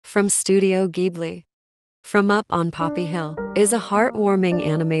from Studio Ghibli. From Up on Poppy Hill is a heartwarming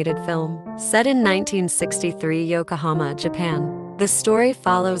animated film set in 1963 Yokohama, Japan. The story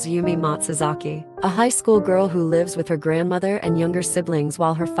follows Yumi Matsuzaki, a high school girl who lives with her grandmother and younger siblings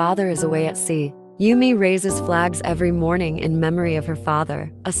while her father is away at sea. Yumi raises flags every morning in memory of her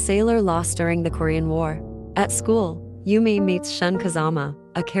father, a sailor lost during the Korean War. At school, Yumi meets Shun Kazama,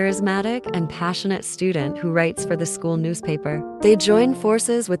 a charismatic and passionate student who writes for the school newspaper. They join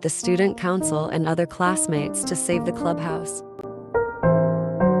forces with the student council and other classmates to save the clubhouse.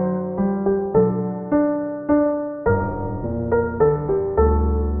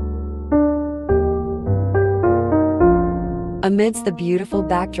 Amidst the beautiful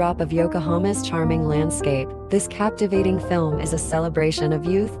backdrop of Yokohama's charming landscape, this captivating film is a celebration of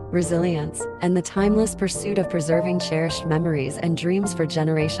youth, resilience, and the timeless pursuit of preserving cherished memories and dreams for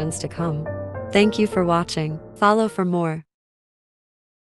generations to come. Thank you for watching. Follow for more.